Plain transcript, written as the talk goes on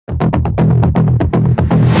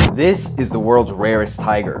This is the world's rarest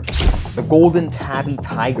tiger, the golden tabby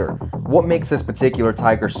tiger. What makes this particular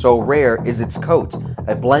tiger so rare is its coat,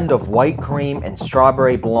 a blend of white cream and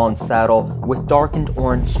strawberry blonde saddle with darkened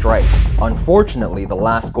orange stripes. Unfortunately, the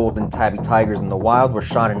last golden tabby tigers in the wild were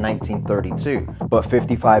shot in 1932, but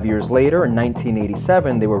 55 years later, in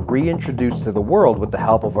 1987, they were reintroduced to the world with the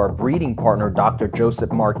help of our breeding partner Dr.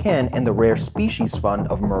 Joseph Marcan and the Rare Species Fund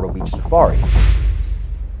of Myrtle Beach Safari.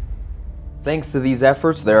 Thanks to these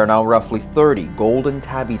efforts, there are now roughly 30 golden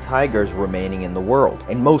tabby tigers remaining in the world,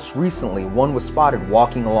 and most recently one was spotted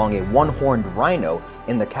walking along a one-horned rhino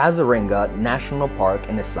in the Kaziranga National Park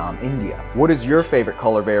in Assam, India. What is your favorite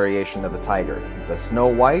color variation of the tiger? The snow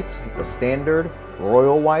white, the standard,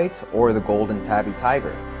 royal white, or the golden tabby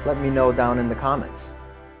tiger? Let me know down in the comments.